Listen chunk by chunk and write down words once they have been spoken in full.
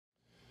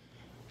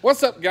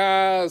What's up,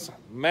 guys?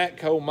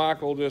 Matco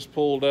Michael just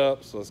pulled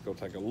up, so let's go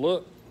take a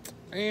look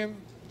and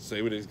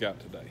see what he's got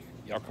today.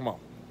 Y'all come on.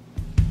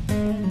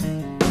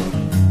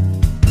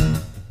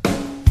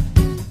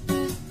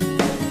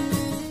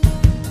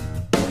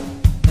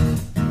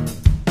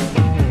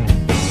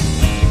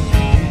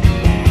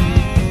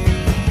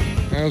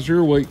 How's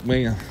your week,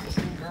 man?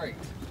 Great.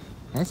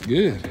 That's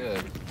good.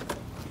 Good.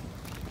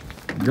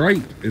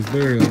 Great is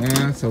better than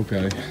that's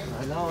okay.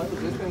 I know,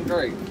 it's been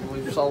great.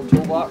 We've sold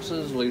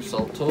toolboxes, we've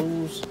sold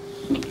tools,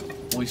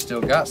 we still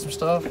got some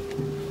stuff.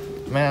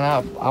 Man,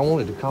 I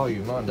wanted to call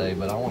you Monday,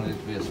 but I wanted it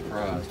to be a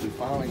surprise. We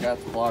finally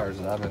got the pliers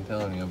that I've been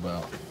telling you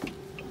about.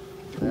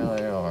 There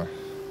they are.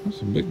 There's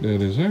some big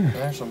daddies there.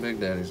 There's some big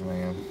daddies,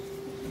 man.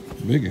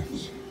 Big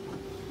ones.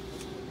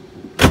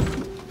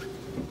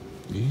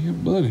 Yeah,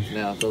 buddy.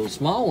 Now, if those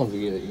small ones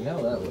get it, you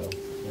know that will.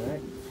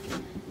 Right?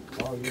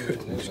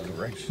 Goodness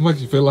gracious.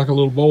 Makes you feel like a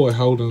little boy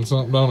holding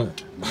something, don't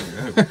it?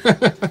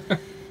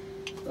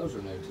 Those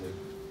are new too.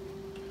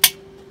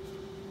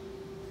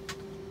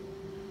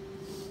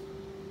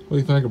 What do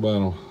you think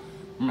about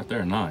them?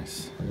 They're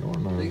nice. They are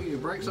nice. Think you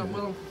could break something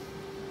with them?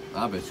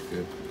 I bet you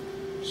could.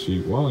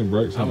 Shoot, why don't you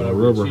break something with a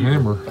rubber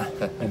hammer?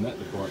 In that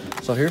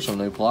department. So here's some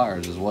new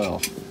pliers as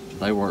well.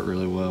 They work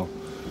really well.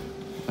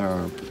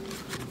 For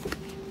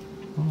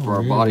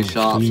our body shops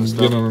so you and can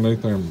stuff. Get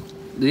underneath them.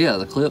 Yeah,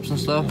 the clips and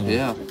stuff.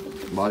 Yeah,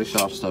 body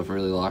shop stuff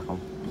really like them.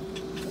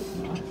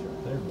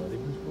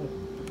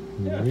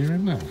 Very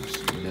nice.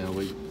 Yeah,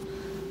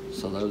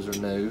 so those are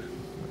new.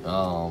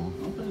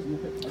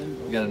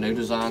 We got a new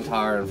design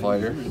tire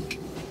inflator.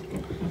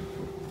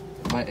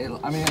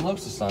 I mean, it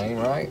looks the same,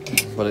 right?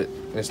 But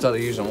instead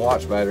of using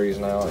watch batteries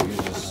now, it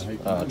uses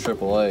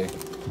AAA.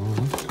 Oh,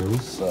 that's cool.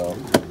 So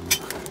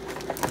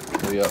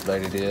we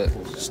updated it.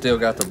 Still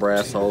got the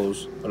brass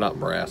hose, not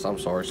brass. I'm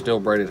sorry, still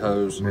braided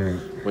hose, Right.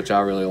 which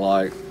I really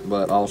like.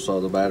 But also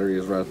the battery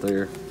is right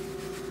there,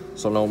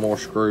 so no more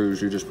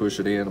screws. You just push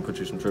it in and put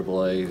you some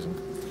AAAs, and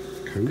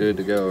Cool. good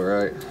to go,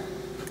 right?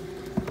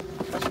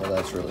 So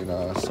that's really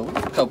nice. So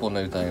a couple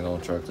new things on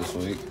the truck this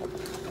week.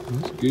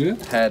 That's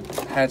good.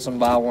 Had some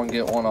buy one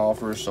get one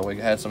offers, so we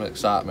had some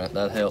excitement.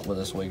 That helped with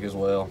this week as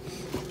well.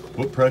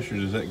 What pressure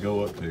does that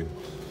go up to?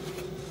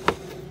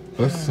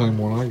 That's the same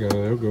one I got.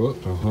 It'll go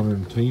up to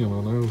 110, I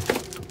know.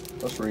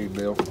 Let's read,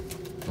 Bill.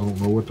 I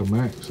don't know what the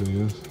max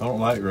is. I don't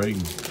like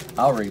reading.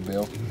 I'll read,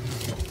 Bill.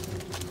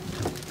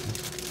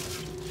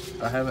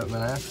 I haven't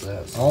been asked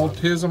that. So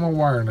Autism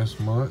Awareness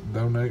Month.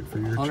 Donate for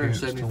your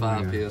chance to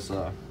 175 win.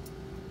 PSI.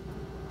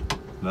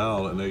 Now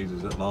all it needs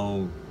is that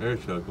long air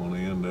chuck on the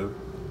end of it.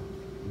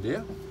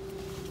 Yeah.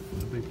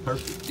 That'd be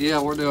perfect.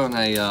 Yeah, we're doing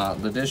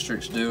the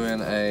district's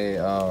doing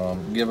a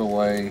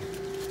giveaway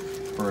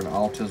for an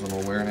autism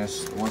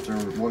awareness.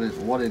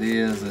 What it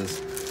is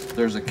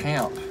there's a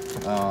camp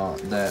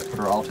that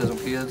for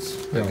autism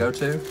kids that go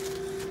to.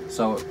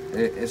 So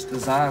it's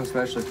designed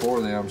especially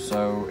for them.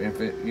 So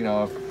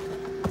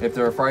if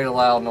they're afraid of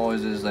loud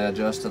noises, they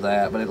adjust to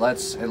that. But it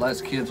lets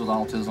kids with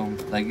autism,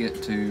 they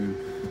get to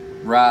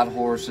ride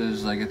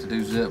horses, they get to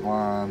do zip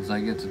lines, they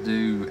get to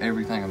do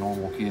everything a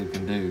normal kid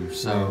can do.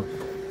 So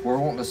we're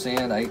wanting to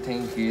send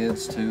 18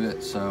 kids to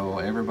it. So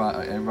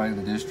everybody in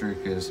the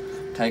district is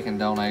taking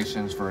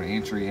donations for an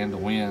entry in to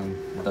win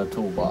the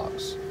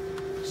toolbox.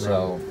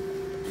 So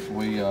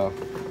we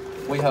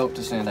hope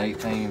to send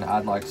 18.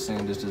 I'd like to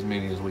send just as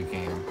many as we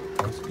can.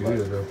 That's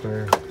good up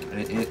there.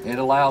 It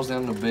allows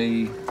them to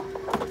be,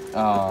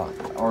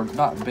 or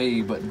not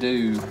be, but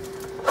do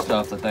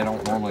stuff that they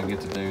don't normally get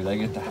to do. They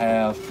get to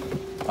have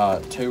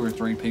 2 or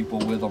 3 people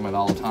with them at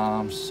all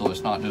times, so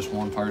it's not just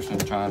one person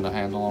trying to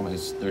handle them.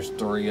 There's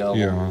 3 of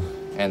them,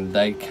 and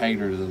they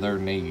cater to their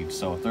needs.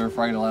 So if they're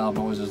afraid of loud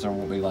noises, there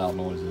won't be loud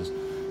noises.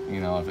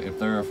 You know, if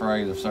they're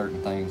afraid of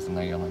certain things, then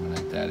they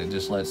eliminate that. It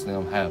just lets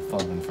them have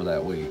fun for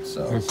that week.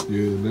 So That's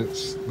good.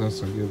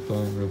 That's a good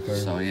thing right there.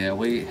 So yeah,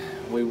 we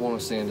want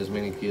to send as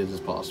many kids as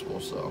possible.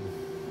 So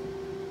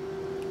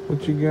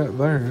What you got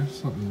there? That's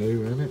something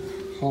new, isn't it?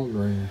 Hog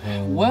ring.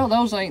 well,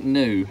 those ain't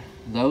new.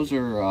 Those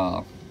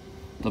are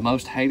the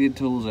most hated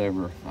tools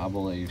ever, I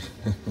believe.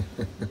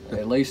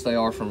 At least they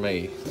are for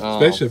me.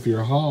 Especially if you're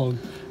a hog.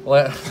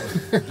 Well,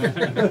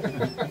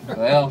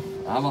 well,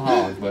 I'm a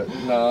hog, but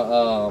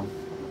no.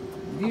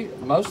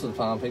 Most of the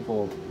time,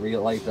 people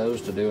relate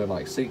those to doing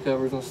like seat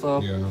covers and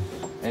stuff. Yeah.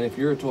 And if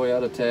you're a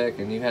Toyota tech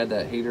and you had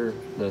that heater,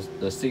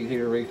 the seat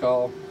heater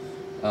recall,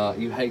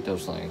 you hate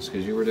those things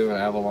because you were doing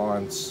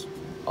Avalons,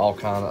 all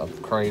kind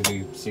of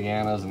crazy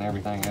Siennas and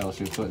everything else.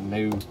 You're putting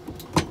new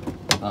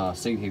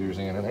seat heaters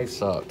in, and they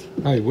sucked.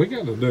 Hey, we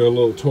got to do a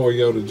little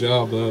Toyota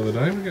job the other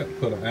day. We got to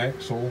put an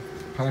axle,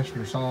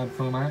 passenger side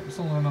front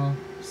axle in a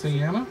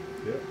Sienna.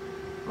 Yep.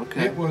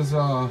 Okay. It was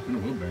Wheel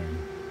bearing.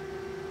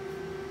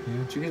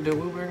 Did you get to do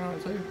a wheel bearing on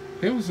it too?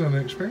 It was an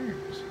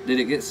experience. Did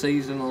it get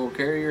seized in a little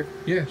carrier?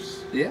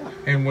 Yes. Yeah.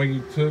 And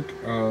we took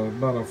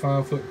about a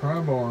 5-foot pry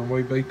bar and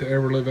we beat the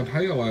ever living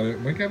hell out of it.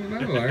 And we got it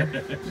out of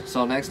there.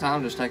 So next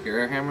time, just take your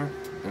air hammer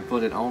and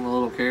put it on the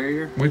little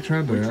carrier. We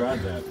tried that. We tried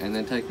that. And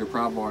then take your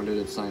pry bar and do it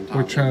at the same time.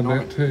 We tried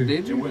that too. Did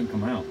It you? wouldn't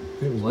come out.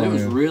 It was Well, it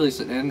was bad. really,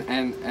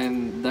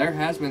 and there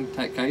has been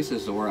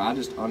cases where I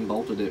just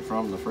unbolted it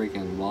from the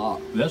freaking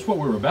block. That's what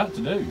we were about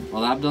to do.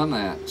 Well, I've done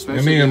that. And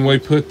Especially then we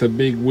put the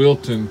big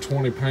Wilton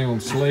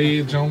 20-pound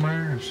sledge on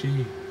there, and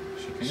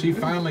she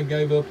finally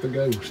gave up the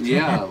ghost.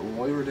 yeah, when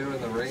we were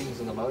doing the rings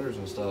and the motors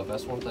and stuff,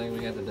 that's one thing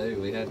we had to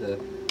do. We had to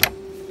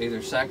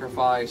either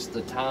sacrifice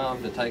the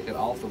time to take it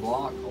off the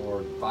block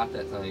or fight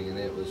that thing, and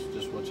it was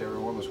just whichever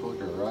one was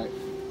quicker, right?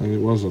 And it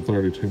was a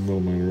 32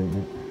 millimeter, wasn't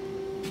it?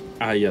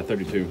 Yeah,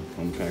 32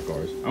 on track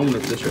cars. I wonder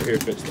if this right here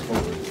fits the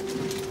forward.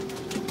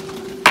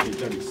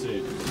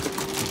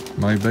 36.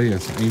 Maybe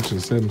it's an 1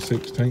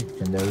 7/16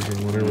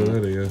 conversion, whatever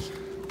that is.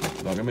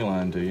 Don't get me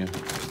lying to you.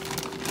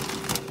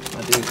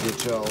 I did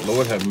get y'all.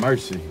 Lord have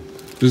mercy.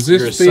 Does You're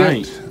a this fit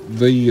saint.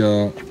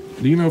 the,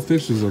 do you know if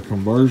this is a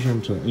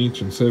conversion to 1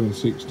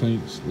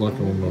 7/16, like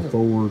on the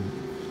Ford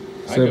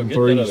I can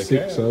go get that other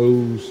cab.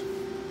 7360s?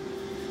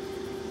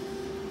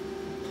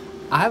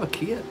 I have a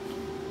kit.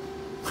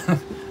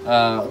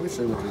 Let me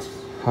see what this.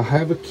 I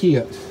have a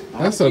kit.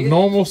 That's have a a kit.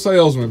 normal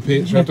salesman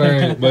pitch right there,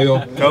 ain't it,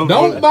 Bill?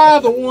 Don't buy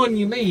the one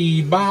you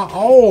need, buy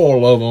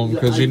all of them,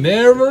 because you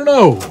never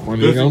know when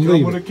you're Does it going to come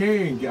need with a it.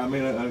 carrying? I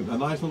mean, a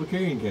nice little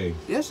carrying case.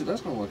 Yes, it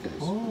does come with a case.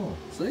 Oh,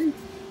 See,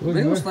 Look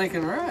at Bill's that.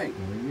 thinking right.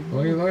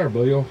 Look at there,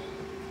 Bill.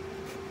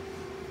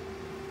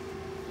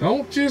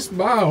 Don't just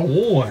buy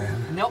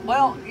one. No,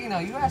 well, you know,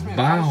 you asked me a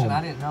Buy question 'em.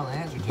 I didn't know the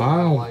answer to. Buy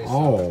right them away, so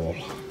all.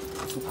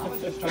 I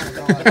was just trying to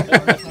go out the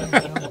first thing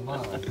that comes to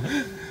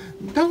mind.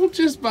 Don't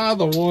just buy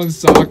the one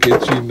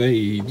socket you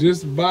need.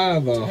 Just buy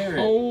the Tear it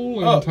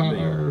whole up,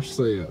 entire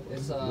set.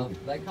 It's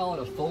they call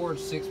it a Ford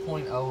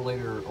 6.0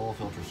 liter oil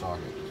filter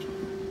socket.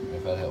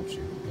 If that helps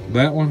you.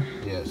 That one?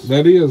 Yes.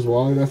 That is,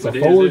 Wally. That's But a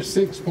is Ford it?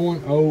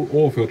 6.0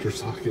 oil filter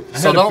socket. I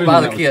So had a don't feeling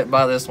buy the that was- kit.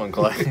 Buy this one,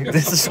 Clay.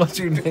 This is what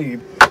you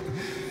need.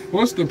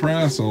 What's the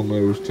price on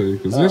those two?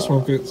 Because this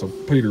one fits a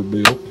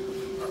Peterbilt.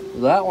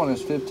 That one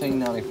is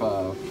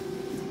 $15.95.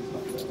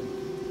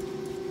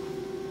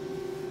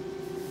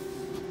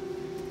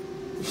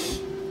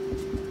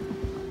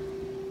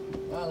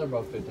 Well, they're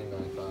both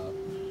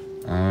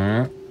 $15.95.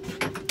 Alright.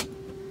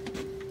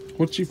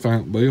 What you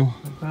found, Bill?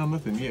 I found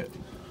nothing yet.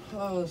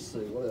 Oh, let's see.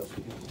 What else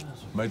we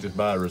got? May just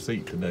buy a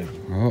receipt today.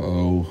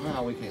 Uh-oh.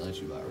 No, we can't let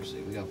you buy a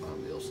receipt. We gotta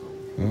find Bill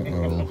something.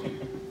 Uh-oh.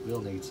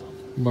 Bill needs something.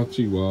 What about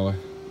you, Wally?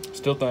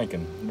 Still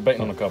thinking.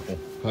 Debating on a couple.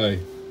 Hey,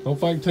 don't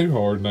think too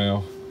hard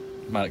now.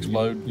 Might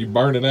explode. You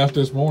burned it out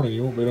this morning.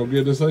 You won't be no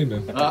good this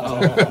evening.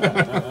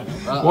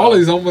 Uh-oh.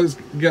 Wally's almost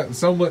got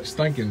so much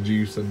thinking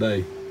juice a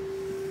day.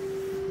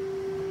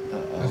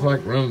 It's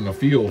like running a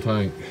fuel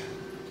tank.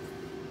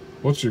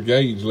 What's your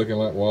gauge looking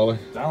like, Wally?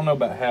 I don't know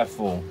about half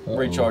full. Uh-oh.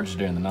 Recharges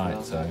during the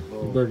night, so.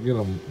 You better get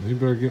them. You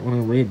better get one of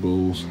them Red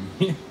Bulls.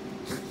 Get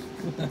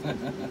some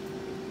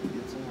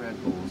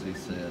Red Bulls, he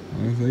said.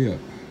 That's it.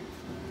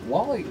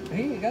 Wally,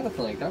 he ain't got to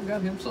think. I've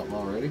got him something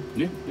already.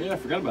 Yeah, I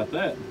forgot about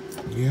that.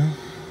 Yeah,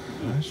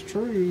 that's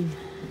true.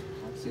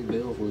 I see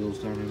Bill's wheels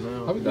turning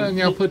now. How done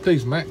y'all put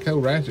these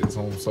Matco ratchets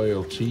on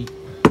sale cheap?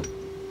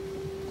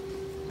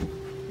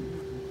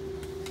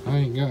 I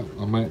ain't got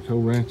a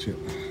Matco ratchet.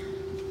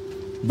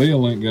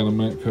 Bill ain't got a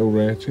Matco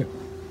ratchet.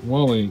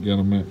 Wally ain't got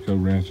a Matco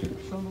ratchet.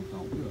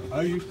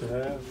 I used to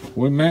have.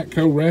 We're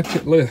Matco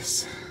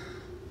ratchetless.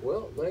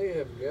 Well, they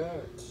have got.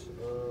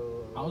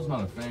 I was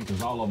not a fan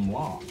because all of them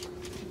lock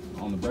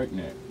on the brake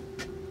neck.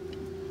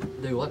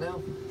 Do what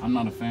now? I'm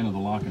not a fan of the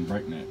lock and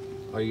brake neck.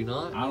 Are you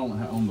not? I don't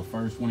have on the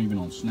first one, even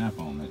on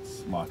Snap-on,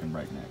 it's lock and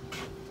brake neck.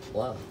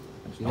 Wow.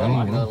 You I know don't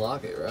you can know.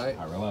 unlock it, right?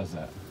 I realize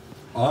that.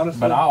 Honestly,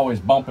 But I always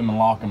bump them and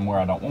lock them where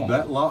I don't want them.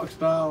 that lock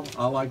style,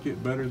 I like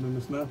it better than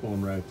the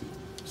Snap-on ratchet.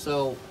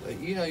 So,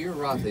 you know, you're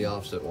right the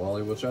opposite,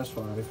 Wally, which that's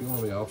fine. If you want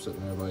to be opposite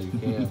than everybody, you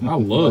can. I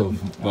love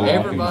the locking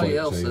Everybody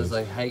else clutch says heads.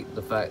 they hate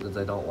the fact that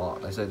they don't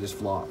lock. They say it just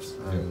flops.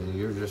 I mean,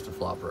 you're just a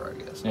flopper,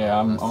 I guess. Yeah,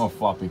 I'm That's- a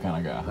floppy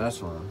kind of guy. That's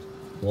fine.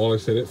 Wally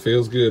said it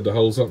feels good to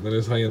hold something in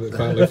his hand that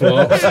finally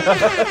flops.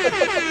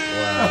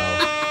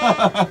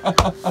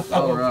 Wow.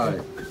 All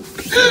right.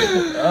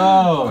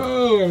 Oh.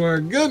 Oh my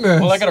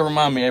goodness. Well, I got to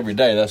remind me every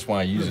day. That's why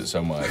I use it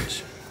so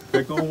much.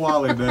 Pick on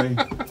Wally Day.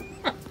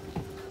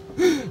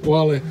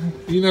 Wally,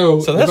 you know,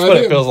 So that's if I what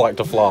it didn't- feels like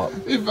to flop.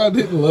 If I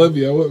didn't love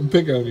you, I wouldn't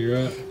pick on you,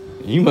 right?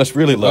 You must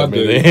really love I me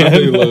do. then. I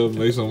do love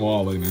me some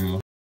Wally now.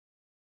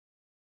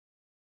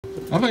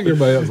 I think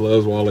everybody else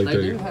loves Wally They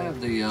too. do have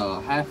the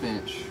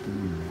half-inch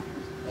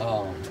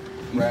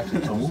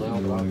ratchets on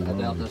sale, but I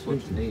doubt that's what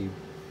you need.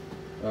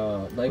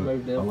 They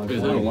moved them from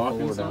Is there a lock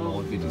 154 inside? down to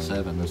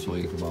 157 this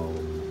week.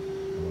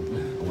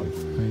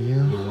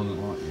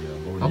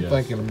 Yeah. I'm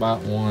thinking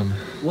about one.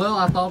 Well,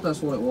 I thought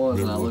that's what it was,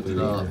 and I looked it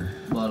up.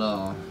 But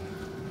I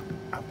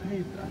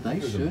paid. they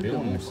should go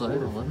on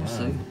sale. Let me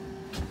see. Let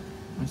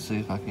me see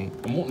if I can.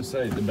 I'm wanting to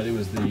say, but it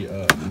was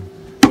the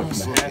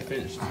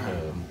half-inch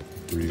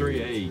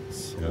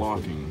 3/8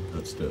 locking.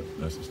 That's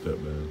a step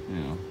down.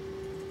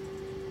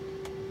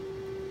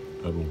 Yeah.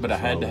 But I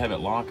had to have it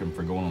locking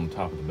for going on the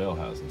top of the bell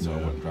housing, so I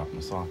wouldn't drop in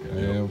the socket.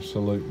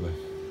 Absolutely.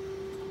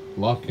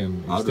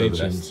 Locking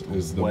extensions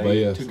is the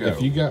way best. to go.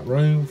 If you got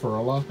room for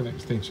a locking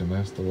extension,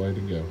 that's the way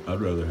to go.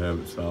 I'd rather have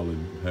it solid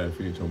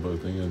half-inch on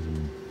both ends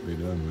and be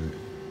done with it.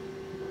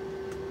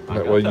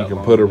 That way you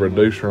can put a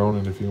reducer on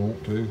it if you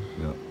want to.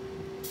 Yeah.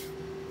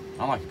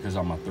 I like it because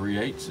my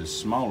 3/8 is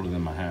smaller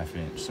than my 1/2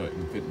 inch, so it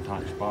can fit in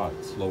tight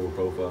spots. Lower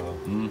profile.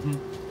 Mm-hmm.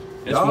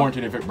 It's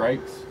warranted if it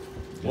breaks.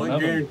 Well, I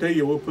guarantee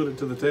you we'll put it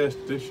to the test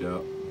at this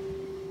shop.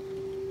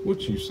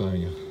 What you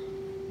saying?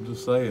 I'm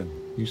just saying.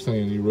 You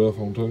saying you rough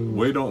on tools?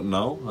 We don't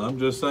know. I'm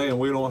just saying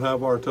we don't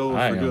have our tools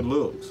for good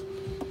looks.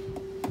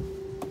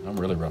 I'm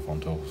really rough on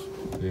tools.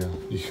 Yeah.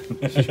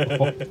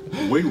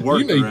 We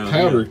work. You need around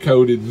powder here.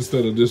 coated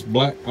instead of just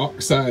black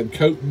oxide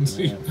coatings.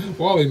 Yeah.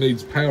 Wally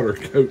needs powder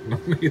coating on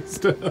his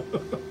stuff.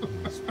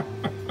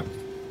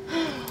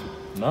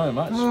 No, it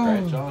might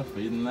scratch off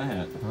even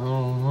that.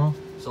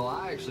 So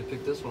I actually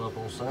picked this one up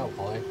on sale,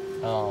 Clay.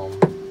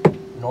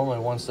 Normally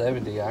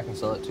 $170, I can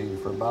sell it to you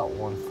for about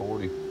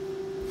 $140.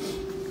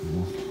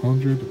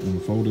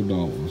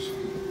 $140.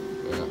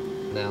 Yeah.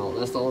 Now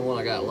that's the only one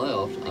I got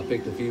left. I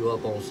picked a few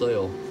up on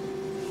sale.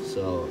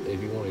 So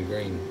if you wanted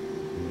green,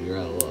 you're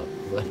out of luck.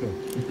 But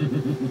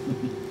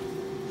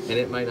and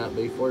it may not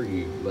be for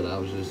you, but I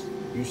was just,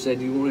 you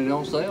said you wanted it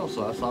on sale,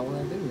 so I saw what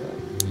I do,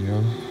 right?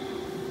 Yeah.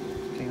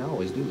 Can't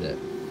always do that.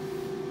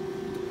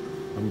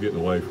 I'm getting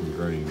away from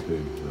green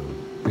too.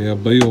 So. Yeah,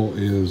 Bill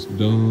is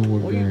done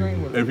with What are you green.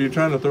 agreeing with? If you're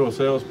trying to throw a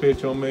sales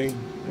pitch on me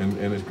and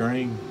it's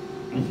green,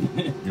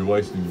 you're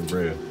wasting your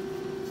breath.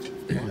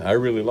 I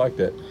really like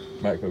that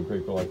Matco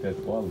Creeper like that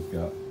Wally's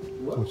got.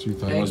 What you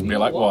think? Hey, Must be you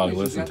like know Wally,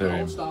 Wally's listen got to the him.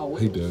 old style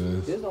He wheels.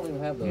 does. His don't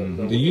even have the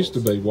It used to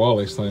wheels. be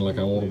Wally's thing, like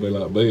I want to be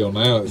like Bill.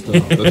 Now it's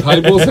the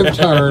tables have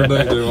turned.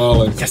 They do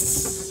Wally.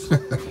 Yes!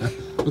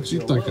 What you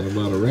thinking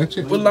about a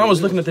ratchet? Well, I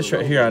was looking at this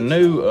right here. I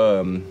knew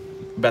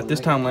about this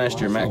time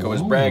last year, Matco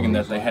was bragging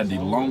that they had the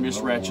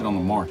longest ratchet on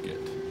the market.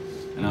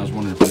 And I was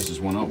wondering if this is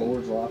one of them. I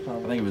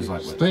think it was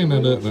like, what? Stand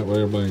that up that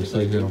way everybody can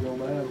see him.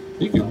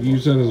 You could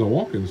use that as a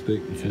walking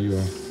stick if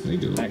you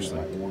need it.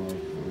 Actually.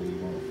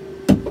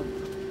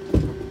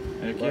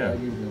 Heck yeah.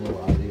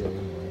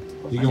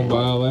 You gonna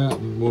buy that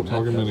and we'll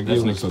talk him into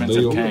That's an giving us a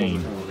expensive deal.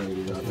 cane.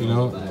 You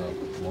know,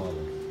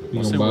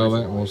 you gonna buy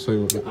that and we'll see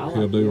what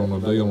he'll do on a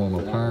deal on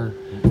a tire.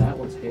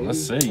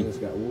 Let's see.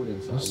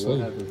 Let's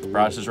see.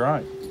 Price is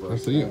right.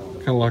 That's it.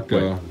 Kind of like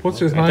what's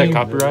his Ain't that name?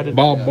 copyrighted?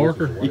 Bob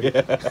Barker.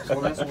 Yeah.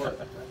 Well, that's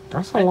what.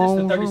 That's a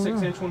long the time.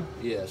 36-inch one?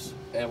 Yes,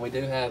 and we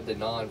do have the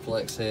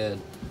non-flex head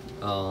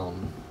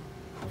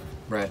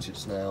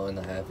ratchets now in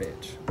the 1/2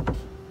 inch.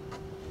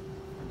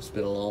 It's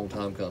been a long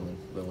time coming,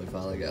 but we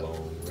finally got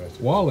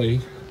it.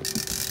 Wally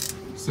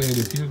said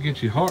if you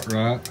get your heart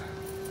right,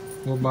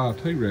 we'll buy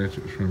 2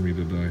 ratchets from you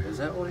today. Is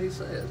that what he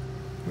said?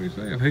 What are you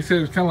saying? He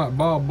said it's kind of like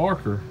Bob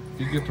Barker.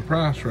 If you get the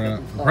price right,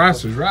 the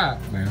price is right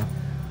now.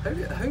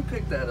 Who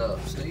picked that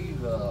up? Steve,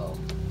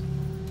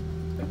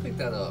 who picked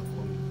that up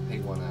when he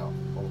went out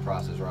on The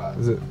Price is Right?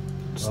 Is it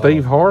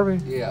Steve Harvey?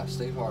 Yeah,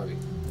 Steve Harvey.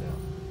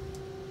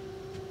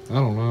 I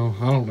don't know.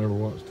 I don't ever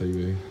watch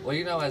TV. Well,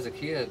 you know, as a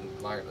kid,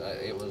 like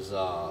it was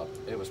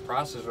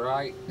Price is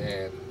Right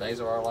and Days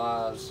of Our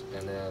Lives,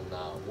 and then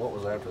what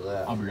was after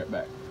that? I'll be right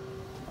back.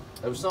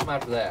 It was something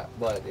after that.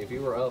 But if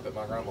you were up at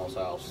my grandma's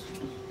house,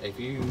 if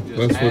you just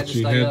That's had what to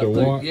you stay had up to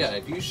through, watch? yeah,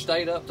 if you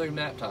stayed up through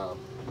nap time,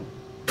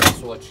 that's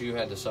what you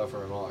had to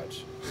suffer and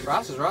watch.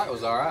 Price is Right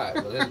was all right,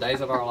 but then Days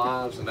of Our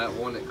Lives and that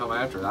one that come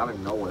after it, I don't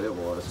even know what it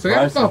was. See,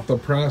 I thought The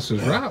Price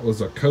is Right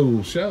was a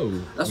cool show.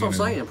 That's what I'm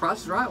saying.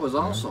 Price is Right was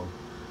awesome.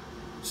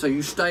 So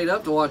you stayed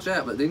up to watch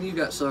that, but then you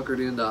got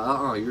suckered into,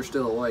 you're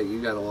still awake. You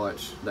got to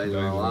watch Days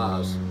of Our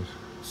Lives.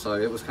 So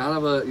it was kind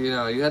of a, you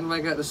had to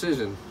make that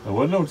decision. There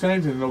wasn't no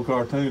changing no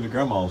cartoons at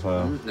Grandma's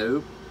house.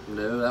 Nope.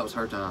 No, that was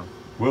her time.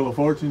 Wheel of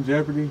Fortune,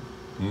 Jeopardy?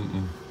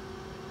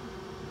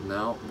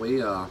 No,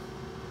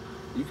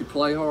 you could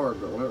play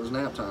hard, but when it was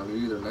nap time,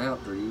 you either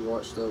napped or you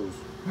watched those.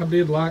 I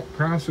did like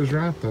Price is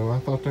Right, though. I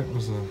thought that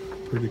was a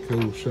pretty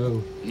cool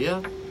show.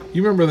 Yeah.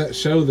 You remember that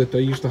show that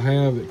they used to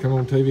have that come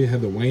on TV,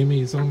 had the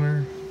whammies on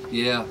there?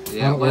 Yeah.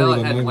 don't Well, remember it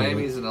the had name of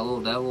whammies and the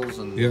little devils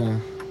and Yeah.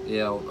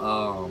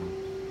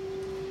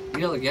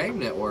 the Game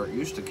Network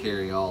used to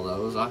carry all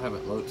those. I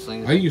haven't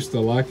seen it. I used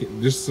to like it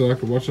just so I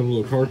could watch them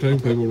little cartoon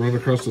people run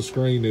across the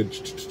screen. And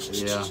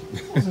Yeah.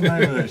 What's the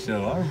name of that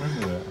show? I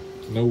remember that.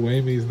 No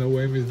whammies, no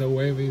whammies, no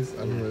whammies.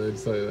 I remember they'd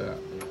say that.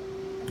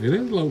 It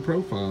is low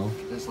profile.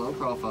 It's low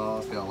profile.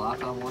 It's got a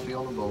lifetime warranty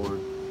on the board.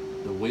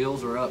 The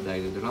wheels are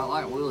updated. They're not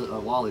like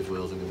Wally's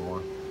wheels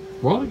anymore.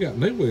 Wally got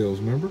new wheels,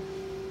 remember?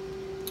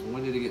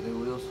 When did he get new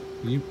wheels?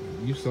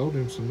 You sold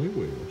him some new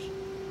wheels.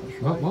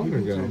 That's Not long He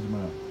did ago. change them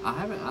out.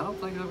 I don't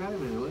think I've got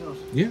him any wheels.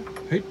 Yeah,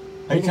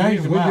 He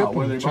changed them we out, helped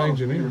whether him they bought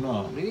change it them or in.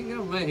 not. He didn't get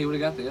them, man. He would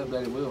have got the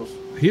updated wheels.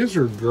 His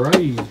are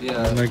gray.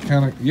 Yeah. And they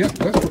kind of,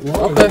 that's what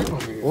Wally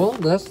did. Well,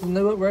 that's the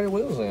new upgraded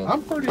wheels then.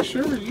 I'm pretty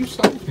sure you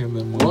sold him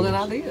them wheels. Well, then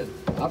I did.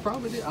 I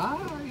probably did. I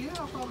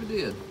probably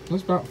did.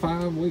 That's about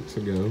 5 weeks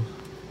ago.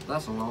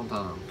 That's a long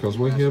time. Because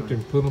we helped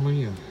him put them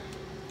in.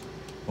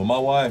 Well, my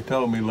wife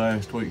told me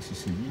last week, she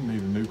said, you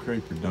need a new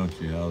creeper, don't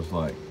you? I was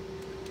like,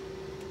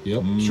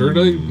 yep, sure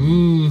do.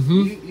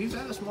 Mm-hmm. You've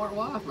got a smart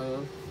wife,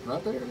 man.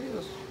 Right there it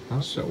is. I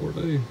sure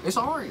do. It's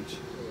orange.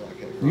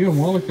 You and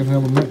Wally can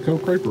have a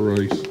Matco creeper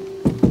race.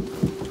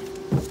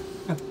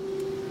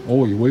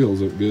 Oh, your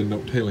wheels look good.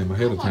 Don't tell him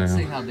ahead of I'd like to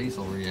see time. how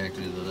Diesel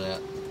reacted to that.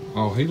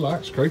 Oh, he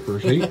likes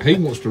creepers. He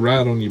wants to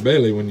ride on your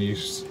belly when you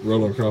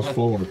rolling across the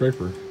floor on a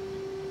creeper.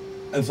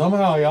 and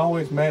somehow he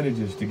always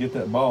manages to get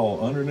that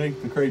ball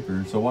underneath the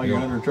creeper. So while you're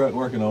under a truck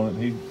working on it,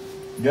 he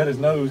got his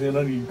nose in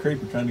under your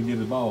creeper trying to get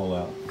his ball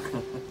out.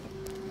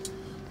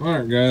 All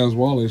right, guys,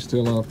 Wally's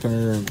still out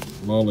there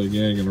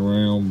lollygagging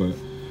around, but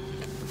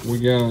we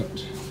got,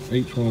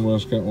 each one of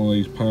us got one of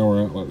these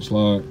power outlets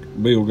like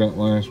Bill got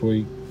last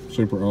week.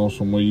 Super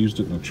awesome. We used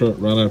it in the truck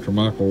right after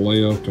Michael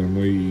left, and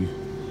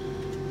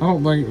I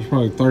don't think it was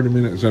probably 30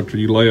 minutes after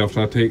you left,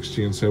 I texted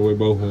you and said we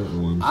both want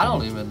one. So. I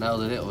don't even know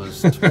that it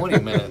was 20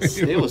 minutes.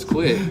 It was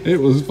quick. It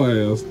was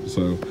fast.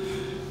 So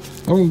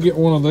I'm going to get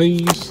one of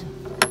these,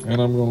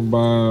 and I'm going to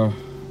buy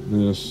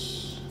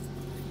this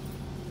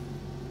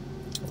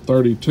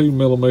 32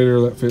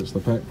 millimeter that fits the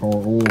pack car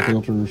oil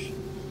filters.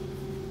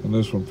 And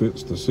this one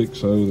fits the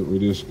 6.0 that we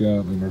just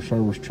got in our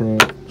service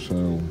truck.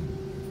 So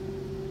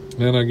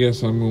then I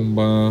guess I'm going to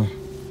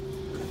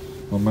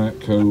buy my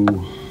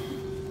Matco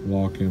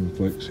lock-in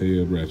flex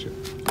head ratchet.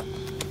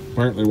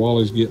 Apparently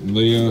Wally's getting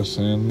this,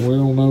 and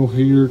we'll know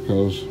here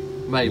because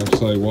Maybe. let's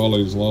say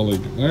Wally's lolly.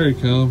 There he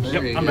comes.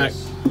 There Yep, he I'm back.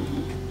 is.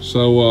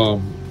 So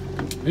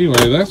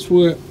anyway, that's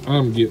what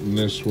I'm getting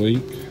this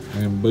week,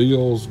 and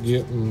Bill's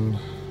getting,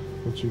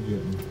 what you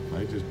getting?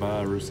 They just buy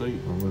a receipt.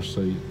 A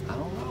receipt. I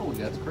don't know. We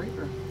got the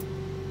creeper.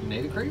 You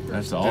need a creeper.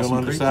 That's the Still awesome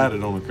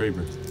undecided on the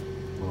creeper.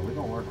 Well, we're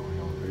going to work on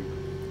it on the creeper.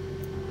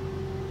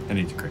 I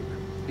need a creeper.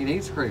 He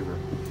needs a creeper.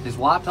 His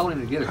wife told him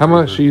to get a How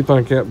creeper. much do you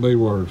think that'd be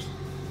worth?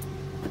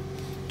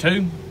 2?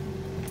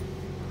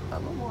 A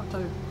little more too.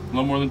 A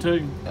little more than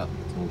 2? Yeah.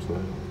 I'm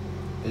saying.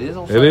 It is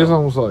on sale. It is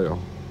on sale.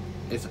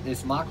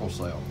 It's Michael's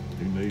sale.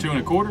 You need 2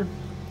 1/4?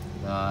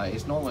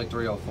 It's normally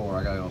 $304.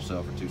 I got it on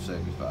sale for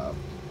 $275.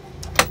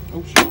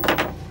 Oh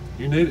shit.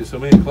 You need it so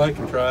me and Clay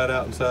can try it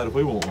out inside if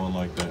we want one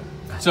like that.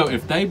 So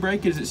if they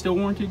break it, is it still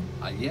warranted?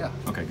 Yeah.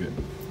 Okay, good.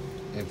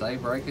 If they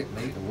break it,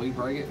 we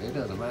break it, it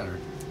doesn't matter.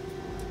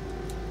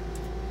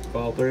 If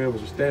all three of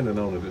us are standing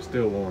on it, it's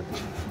still warranted.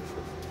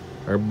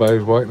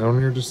 Everybody's waiting on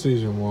your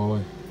decision,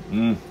 Wally.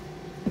 Mm.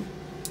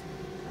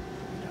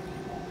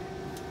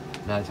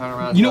 Now turn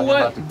around and You know tell me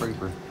what? about the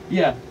creeper.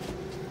 Yeah.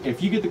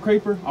 If you get the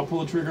creeper, I'll pull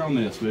the trigger on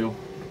this, Bill.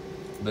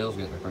 Bill's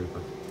getting a creeper.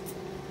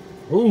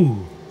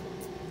 Ooh.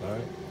 All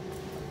right.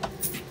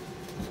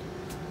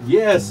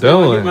 Yes.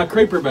 Done. I get my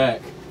creeper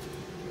back.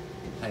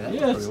 Hey, that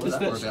Yes, worked it's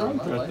pretty well. that That worked out in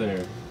strength my right favor.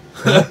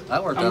 there.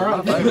 That worked I'm out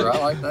in my right. favor. I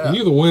like that.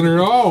 You're the winner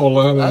of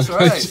all. That's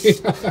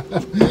right.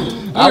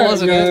 All I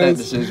wasn't in that guys.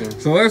 decision.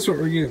 So that's what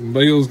we're getting.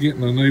 Bill's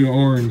getting a new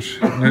orange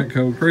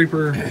Matco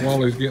creeper.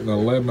 Wally's getting an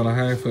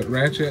 11.5 foot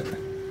ratchet.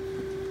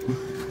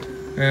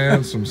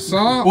 And some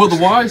socks. Well,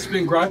 the wife's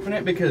been griping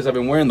it because I've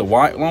been wearing the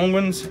white long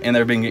ones and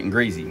they've been getting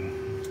greasy.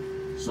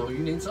 So you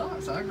need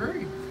socks. I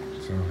agree.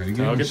 So he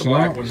So I'll getting get the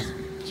black socks. ones.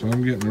 So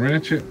I'm getting the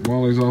ratchet.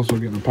 Wally's also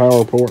getting the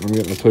power port, and I'm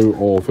getting the 2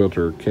 oil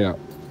filter cap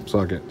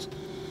sockets.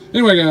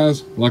 Anyway,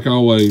 guys, like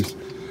always,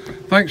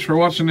 thanks for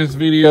watching this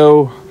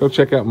video. Go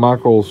check out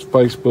Michael's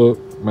Facebook,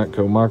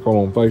 Matco Michael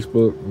on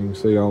Facebook. You can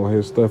see all of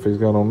his stuff he's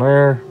got on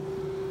there.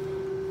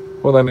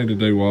 What they need to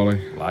do,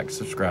 Wally? Like,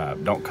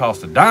 subscribe. Don't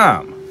cost a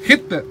dime.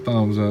 Hit that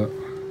thumbs up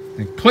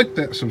and click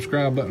that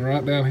subscribe button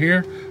right down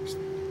here. It's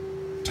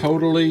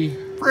totally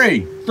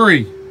Free.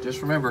 free.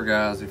 Just remember,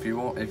 guys, if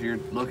you're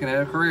looking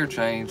at a career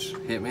change,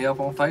 hit me up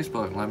on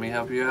Facebook and let me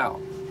help you out.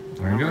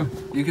 There you go.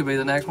 You could be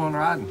the next one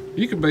riding.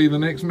 You could be the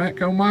next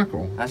Matco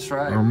Michael. That's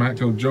right. Or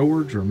Matco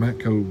George, or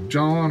Matco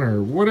John,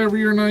 or whatever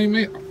your name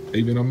is.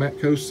 Even a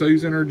Matco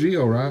Susan or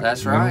Jill, right?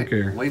 That's I right. don't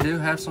care. We do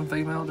have some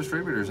female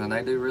distributors, and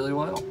they do really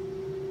well.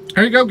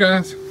 There you go,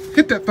 guys.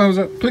 Hit that thumbs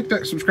up. Click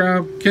that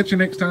subscribe. Catch you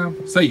next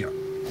time. See ya.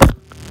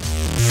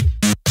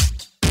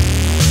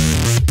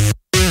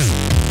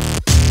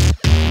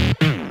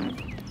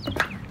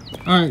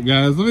 Alright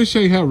guys, let me show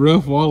you how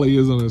rough Wally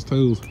is on his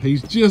tools.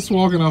 He's just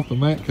walking off the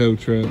Matco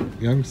truck.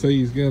 You can see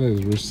he's got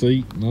his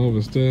receipt and all of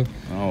his stuff.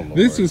 Oh, Lord.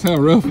 This is how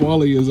rough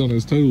Wally is on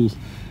his tools.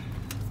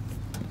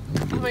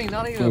 I mean,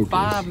 not even Focus.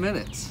 5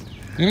 minutes.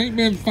 It ain't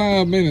been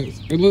 5 minutes.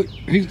 And look,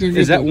 he's done got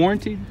Is that the,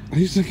 warranted?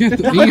 he's done got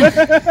the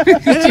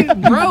end.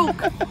 It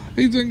broke.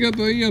 He's done got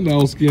the end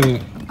all skin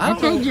up. I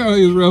don't told know. y'all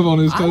he was rough on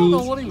his I don't know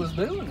tools. what he was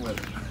doing with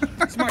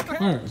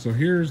it. Alright, so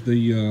here's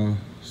the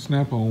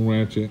snap-on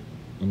ratchet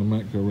and the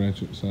Matco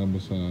ratchet side by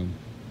side.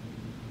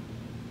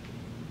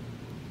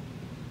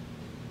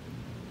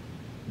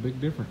 Big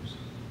difference.